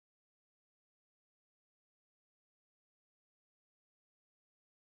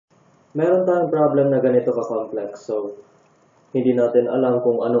meron tayong problem na ganito ka-complex. So, hindi natin alam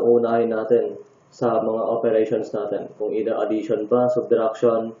kung ano unahin natin sa mga operations natin. Kung either addition ba,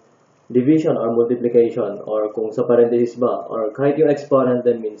 subtraction, division, or multiplication, or kung sa parenthesis ba, or kahit yung exponent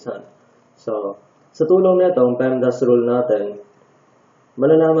din minsan. So, sa tulong nitong PEMDAS rule natin,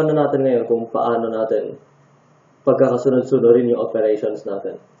 malalaman na natin ngayon kung paano natin pagkakasunod-sunurin yung operations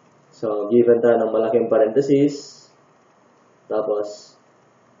natin. So, given tayo ng malaking parenthesis, tapos,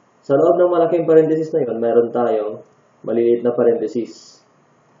 sa loob ng malaking parenthesis na yun, meron tayong maliliit na parenthesis.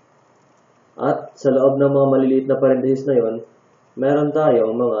 At sa loob ng mga maliliit na parenthesis na yun, meron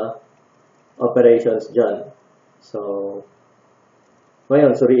tayong mga operations dyan. So,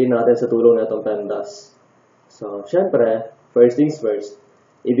 ngayon, suriin natin sa tulong na itong PEMDAS. So, syempre, first things first,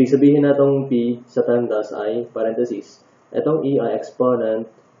 ibig sabihin na itong P sa PEMDAS ay parenthesis. Itong E ay exponent,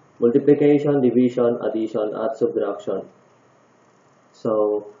 multiplication, division, addition, at subtraction.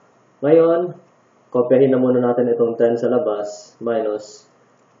 So, ngayon, kopyahin na muna natin itong 10 sa labas minus,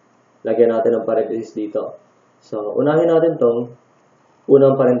 lagyan natin ng parenthesis dito. So, unahin natin itong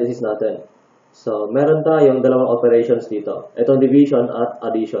unang parenthesis natin. So, meron tayong dalawang operations dito. Itong division at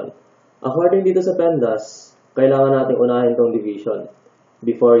addition. According dito sa PEMDAS, kailangan natin unahin itong division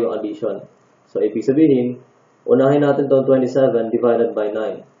before yung addition. So, ibig sabihin, unahin natin itong 27 divided by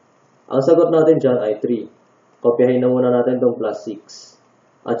 9. Ang sagot natin dyan ay 3. Kopyahin na muna natin itong plus 6.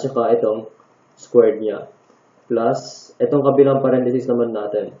 At saka itong squared niya. Plus, itong kabilang parenthesis naman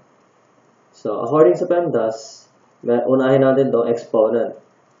natin. So, according sa PEMDAS, unahin natin itong exponent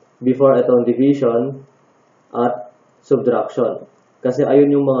before itong division at subtraction. Kasi ayun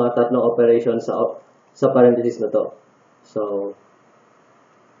yung mga tatlong operations sa parenthesis na to. So,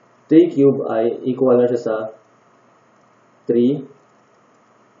 3 cube ay equal na siya sa 3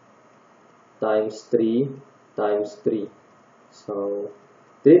 times 3 times 3. So,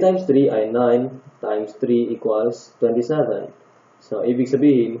 3 times 3 ay 9 times 3 equals 27. So, ibig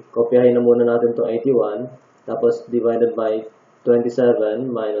sabihin, kopyahin na muna natin itong 81, tapos divided by 27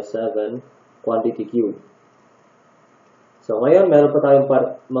 minus 7 quantity cube. So, ngayon, meron pa tayong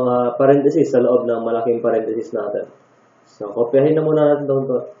mga parenthesis sa loob ng malaking parenthesis natin. So, kopyahin na muna natin itong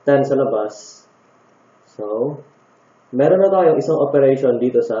 10 sa labas. So, meron na tayong isang operation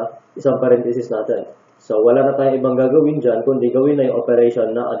dito sa isang parenthesis natin. So, wala na tayong ibang gagawin dyan, kundi gawin na yung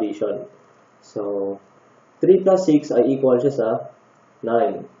operation na addition. So, 3 plus 6 ay equal siya sa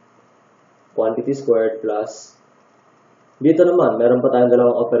 9. Quantity squared plus, dito naman, meron pa tayong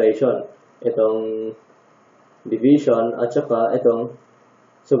dalawang operation. Itong division at saka itong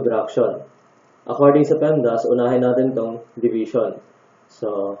subtraction. According sa PEMDAS, unahin natin itong division.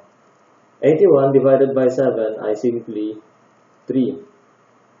 So, 81 divided by 7 ay simply 3.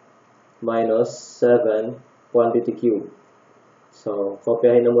 Minus 7 quantity cube. So,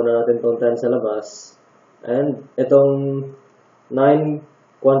 kopyahin na muna natin itong 10 sa labas. And itong 9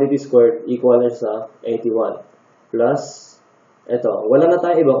 quantity squared equal na sa 81. Plus, ito, wala na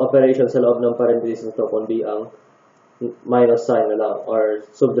tayong ibang operation sa loob ng parenthesis nito kundi ang minus sign na lang or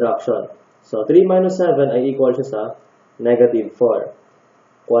subtraction. So, 3 minus 7 ay equal siya sa negative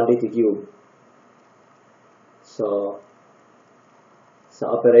 4 quantity cube. So,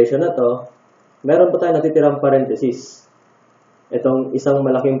 sa operation na to, meron pa tayong natitirang parenthesis. Itong isang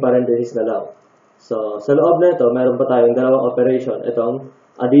malaking parenthesis na lang. So, sa loob na ito, meron pa tayong dalawang operation. Itong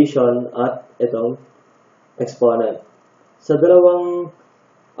addition at itong exponent. Sa dalawang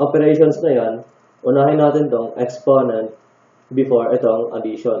operations na yan, unahin natin itong exponent before itong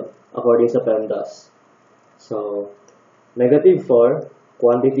addition, according sa PEMDAS. So, negative 4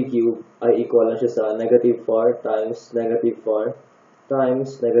 quantity cube ay equal na siya sa negative 4 times negative 4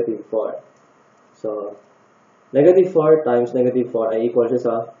 times negative 4. So, negative 4 times negative 4 ay equal siya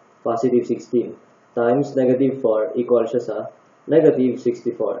sa positive 16 times negative 4 equal siya sa negative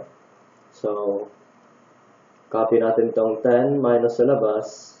 64. So, copy natin itong 10 minus sa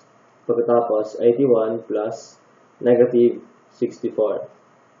labas, pagkatapos 81 plus negative 64.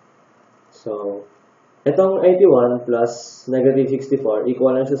 So, itong 81 plus negative 64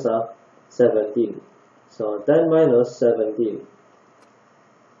 equal na siya sa 17. So, 10 minus 17.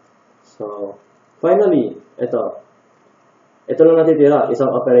 So, finally, ito. Ito lang natitira,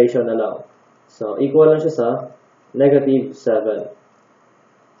 isang operation na lang. So, equal lang siya sa negative 7.